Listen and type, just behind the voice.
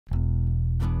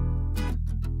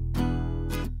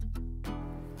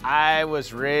I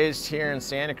was raised here in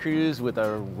Santa Cruz with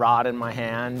a rod in my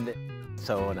hand.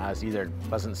 So when I was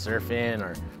wasn't surfing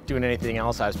or doing anything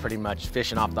else, I was pretty much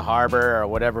fishing off the harbor or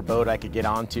whatever boat I could get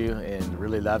onto, and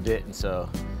really loved it. And so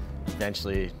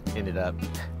eventually ended up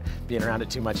being around it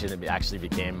too much, and it actually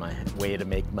became my way to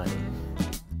make money.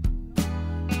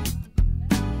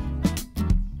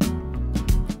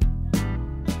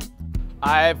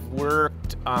 I've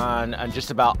worked on just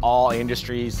about all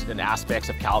industries and aspects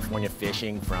of California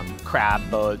fishing, from crab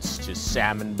boats to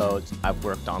salmon boats. I've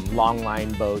worked on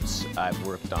longline boats. I've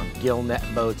worked on gill net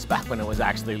boats back when it was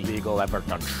actually legal. I've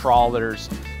worked on trawlers.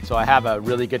 So I have a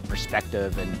really good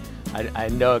perspective, and I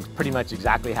know pretty much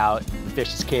exactly how the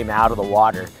fishes came out of the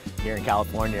water here in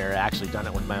California, or actually done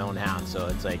it with my own hands. So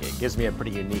it's like, it gives me a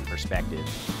pretty unique perspective.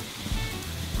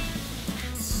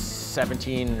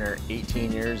 17 or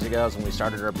 18 years ago is when we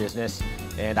started our business,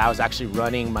 and I was actually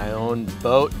running my own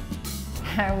boat.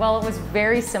 Well, it was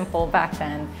very simple back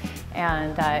then,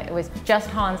 and it was just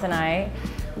Hans and I.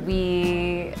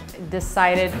 We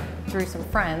decided through some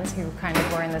friends who kind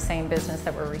of were in the same business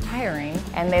that were retiring,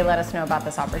 and they let us know about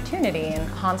this opportunity. And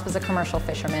Hans was a commercial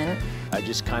fisherman. I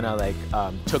just kind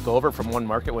of took over from one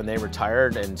market when they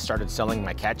retired and started selling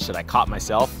my catch that I caught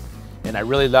myself. And I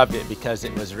really loved it because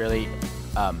it was really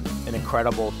an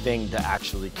incredible thing to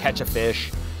actually catch a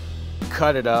fish,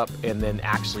 cut it up, and then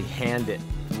actually hand it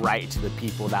right to the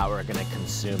people that were going to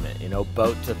consume it, you know,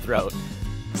 boat to throat.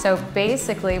 So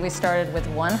basically we started with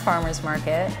one farmer's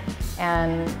market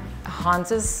and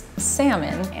Hans's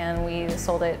salmon, and we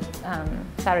sold it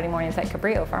Saturday mornings at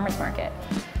Cabrillo Farmer's Market.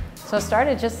 So it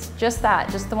started just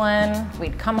the one.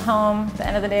 We'd come home at the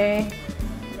end of the day,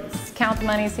 count the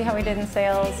money, see how we did in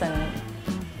sales, and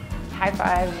high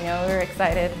five, you know, we were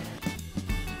excited.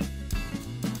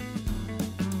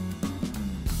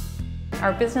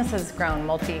 Our business has grown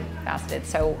multifaceted.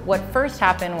 So what first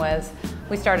happened was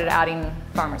we started adding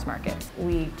farmers markets.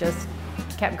 We just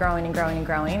kept growing and growing and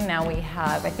growing. Now we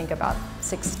have, I think, about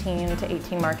 16 to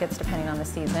 18 markets depending on the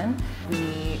season.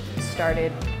 We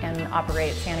started and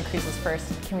operate Santa Cruz's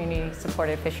first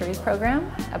community-supported fisheries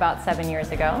program about 7 years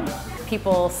ago.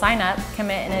 People sign up,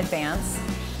 commit in advance,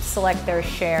 select their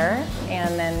share,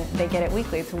 and then they get it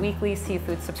weekly. It's a weekly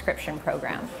seafood subscription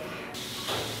program.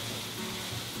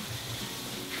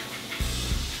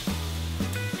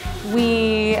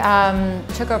 We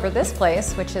took over this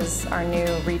place, which is our new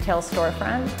retail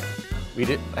storefront. We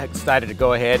decided to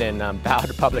go ahead and bow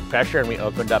to public pressure, and we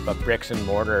opened up a bricks and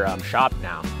mortar shop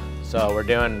now. So we're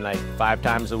doing like 5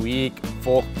 times a week,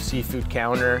 full seafood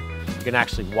counter. You can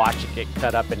actually watch it get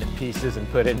cut up into pieces and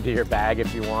put into your bag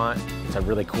if you want. It's a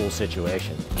really cool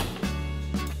situation.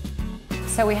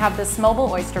 So we have this mobile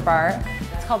oyster bar.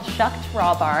 It's called Shucked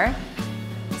Raw Bar.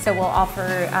 So we'll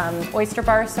offer oyster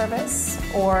bar service,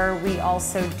 or we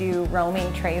also do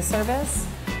roaming tray service.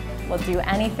 We'll do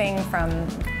anything from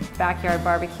backyard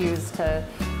barbecues to,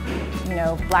 you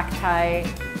know, black tie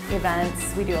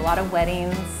events. We do a lot of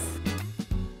weddings.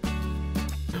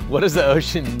 What does the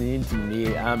ocean mean to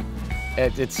me?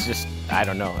 It's just, I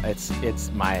don't know,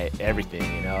 it's my everything,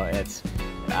 you know.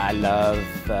 I love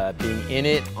being in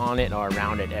it, on it, or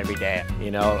around it every day, you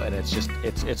know, and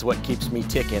it's what keeps me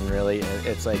ticking, really.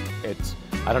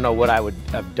 I don't know what I would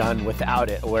have done without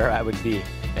it, where I would be.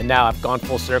 And now I've gone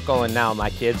full circle, and now my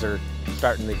kids are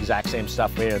starting the exact same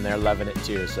stuff here, and they're loving it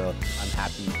too, so I'm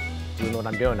happy doing what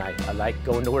I'm doing. I like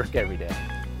going to work every day.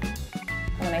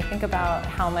 When I think about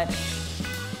how much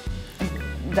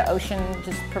the ocean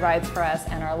just provides for us,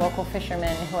 and our local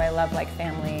fishermen who I love like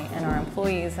family, and our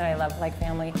employees that I love like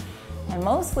family, and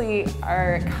mostly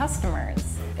our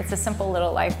customers. It's a simple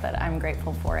little life that I'm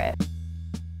grateful for it.